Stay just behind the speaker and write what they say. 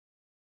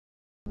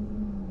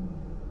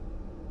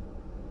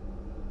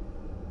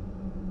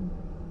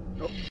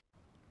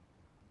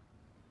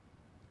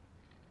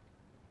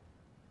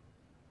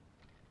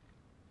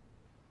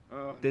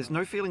There's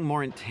no feeling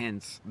more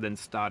intense than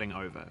starting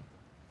over.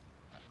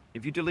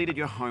 If you deleted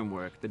your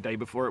homework the day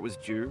before it was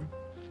due,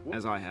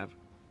 as I have,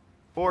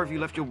 or if you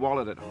left your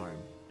wallet at home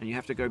and you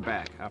have to go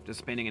back after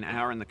spending an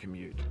hour in the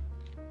commute.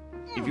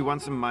 If you won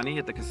some money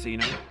at the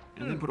casino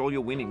and then put all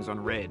your winnings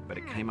on red but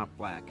it came up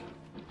black.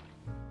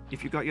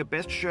 If you got your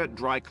best shirt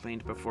dry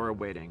cleaned before a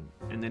wedding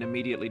and then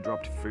immediately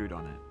dropped food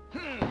on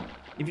it.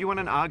 If you won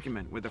an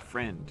argument with a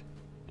friend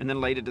and then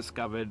later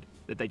discovered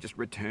that they just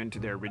returned to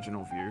their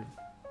original view.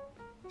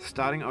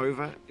 Starting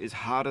over is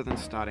harder than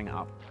starting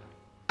up.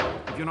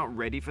 If you're not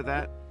ready for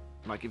that,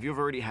 like if you've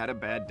already had a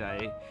bad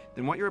day,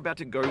 then what you're about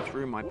to go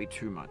through might be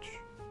too much.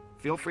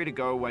 Feel free to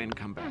go away and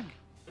come back.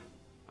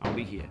 I'll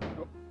be here.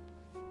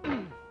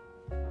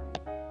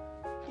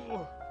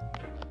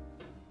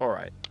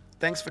 Alright,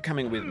 thanks for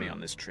coming with me on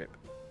this trip.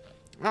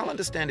 I'll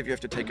understand if you have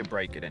to take a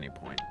break at any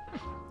point.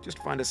 Just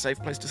find a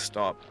safe place to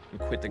stop and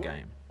quit the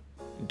game.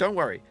 And don't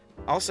worry,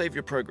 I'll save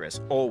your progress,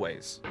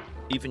 always,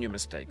 even your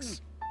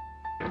mistakes.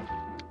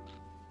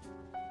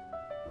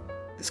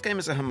 This game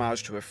is a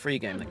homage to a free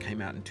game that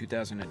came out in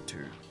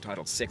 2002,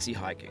 titled Sexy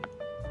Hiking.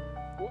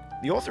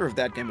 The author of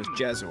that game was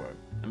Jazuo,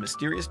 a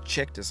mysterious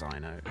Czech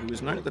designer who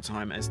was known at the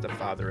time as the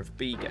father of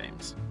B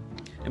games.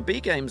 And B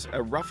games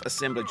are rough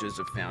assemblages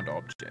of found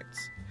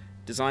objects.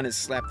 Designers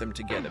slap them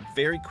together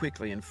very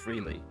quickly and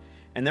freely,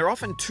 and they're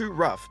often too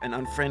rough and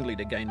unfriendly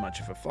to gain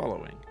much of a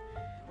following.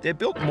 They're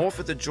built more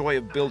for the joy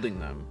of building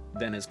them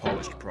than as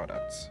polished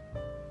products.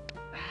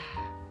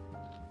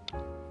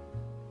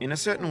 In a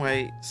certain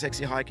way,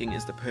 Sexy Hiking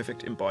is the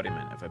perfect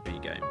embodiment of a B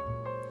game.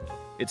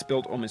 It's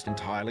built almost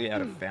entirely out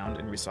of found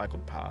and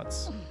recycled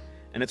parts,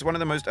 and it's one of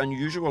the most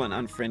unusual and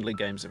unfriendly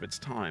games of its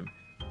time.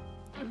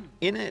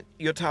 In it,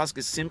 your task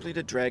is simply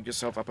to drag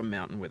yourself up a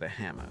mountain with a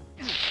hammer.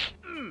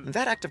 And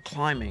that act of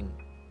climbing,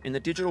 in the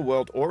digital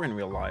world or in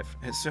real life,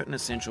 has certain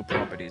essential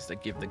properties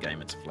that give the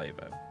game its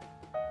flavor.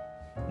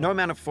 No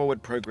amount of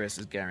forward progress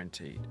is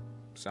guaranteed.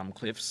 Some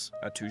cliffs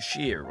are too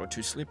sheer or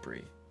too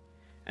slippery.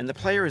 And the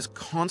player is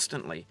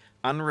constantly,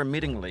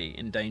 unremittingly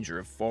in danger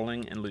of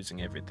falling and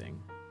losing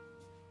everything.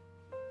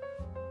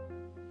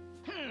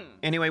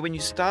 Anyway, when you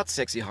start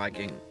Sexy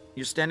Hiking,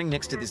 you're standing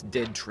next to this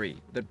dead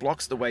tree that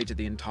blocks the way to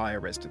the entire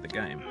rest of the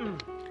game.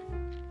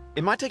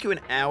 It might take you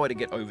an hour to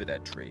get over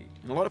that tree,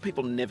 and a lot of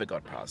people never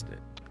got past it.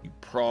 You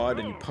prod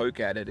and you poke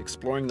at it,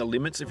 exploring the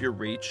limits of your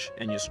reach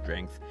and your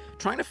strength,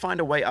 trying to find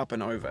a way up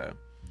and over.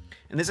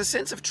 And there's a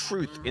sense of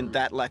truth in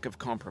that lack of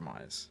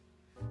compromise.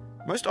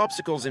 Most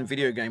obstacles in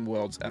video game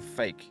worlds are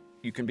fake.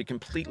 You can be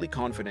completely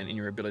confident in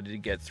your ability to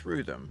get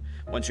through them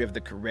once you have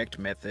the correct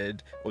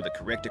method or the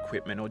correct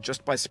equipment or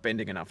just by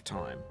spending enough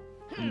time.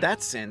 In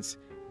that sense,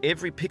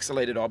 every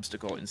pixelated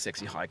obstacle in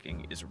Sexy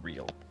Hiking is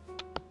real.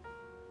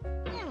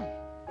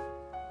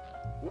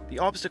 The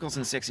obstacles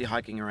in Sexy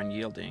Hiking are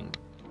unyielding,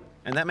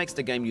 and that makes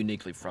the game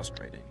uniquely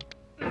frustrating.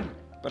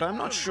 But I'm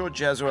not sure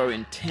Jazuo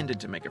intended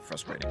to make a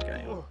frustrating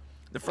game.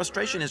 The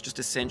frustration is just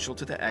essential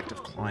to the act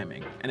of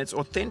climbing, and it's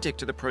authentic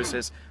to the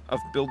process of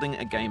building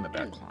a game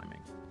about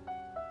climbing.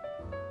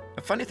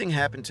 A funny thing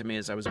happened to me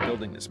as I was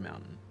building this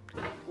mountain.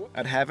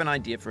 I'd have an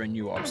idea for a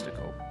new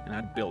obstacle, and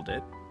I'd build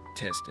it,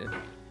 test it,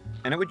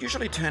 and it would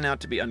usually turn out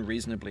to be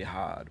unreasonably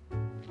hard.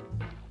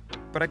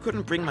 But I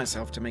couldn't bring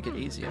myself to make it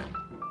easier.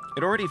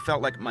 It already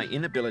felt like my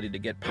inability to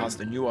get past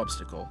the new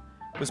obstacle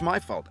was my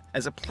fault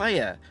as a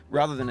player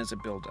rather than as a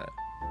builder.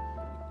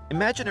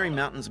 Imaginary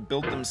mountains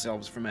build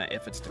themselves from our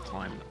efforts to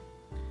climb them,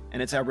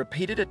 and it's our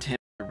repeated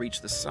attempt to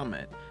reach the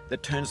summit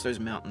that turns those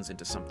mountains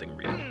into something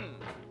real.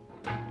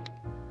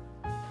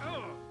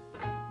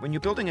 When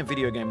you're building a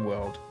video game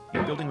world,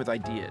 you're building with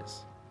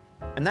ideas,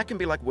 and that can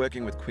be like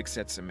working with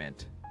quickset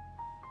cement.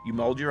 You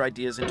mold your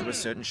ideas into a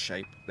certain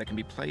shape that can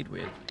be played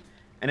with,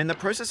 and in the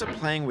process of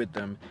playing with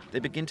them, they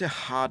begin to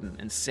harden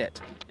and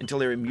set until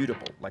they're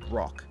immutable, like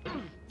rock.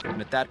 And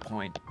at that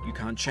point, you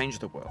can't change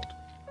the world.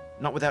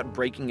 Not without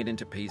breaking it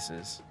into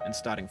pieces and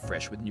starting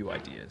fresh with new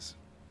ideas.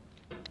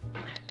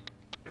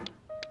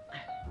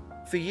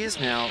 For years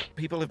now,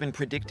 people have been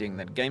predicting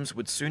that games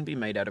would soon be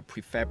made out of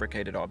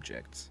prefabricated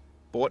objects,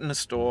 bought in a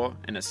store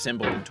and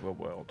assembled into a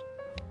world.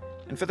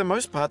 And for the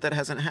most part, that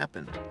hasn't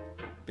happened,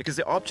 because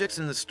the objects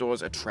in the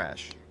stores are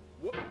trash.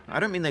 I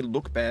don't mean they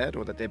look bad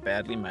or that they're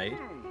badly made,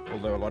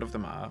 although a lot of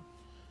them are.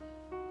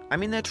 I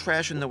mean they're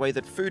trash in the way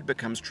that food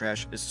becomes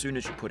trash as soon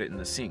as you put it in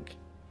the sink.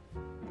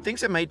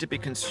 Things are made to be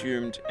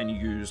consumed and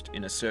used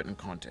in a certain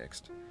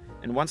context,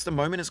 and once the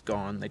moment is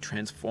gone, they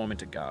transform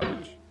into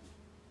garbage.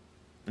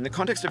 In the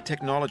context of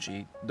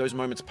technology, those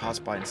moments pass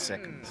by in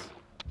seconds.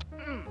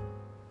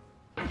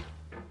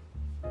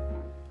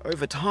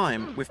 Over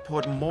time, we've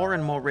poured more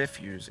and more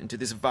refuse into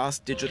this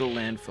vast digital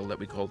landfill that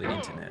we call the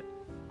internet.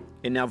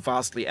 It now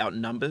vastly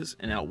outnumbers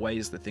and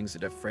outweighs the things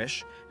that are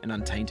fresh and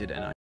untainted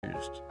and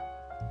unused.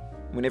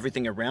 When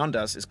everything around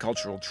us is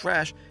cultural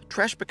trash,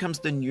 trash becomes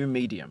the new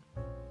medium,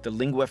 the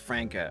lingua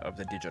franca of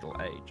the digital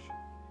age.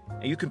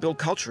 And you can build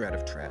culture out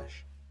of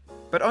trash.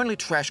 But only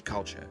trash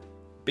culture.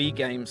 B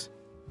games,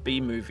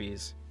 B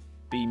movies,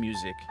 B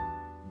music,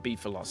 B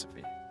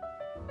philosophy.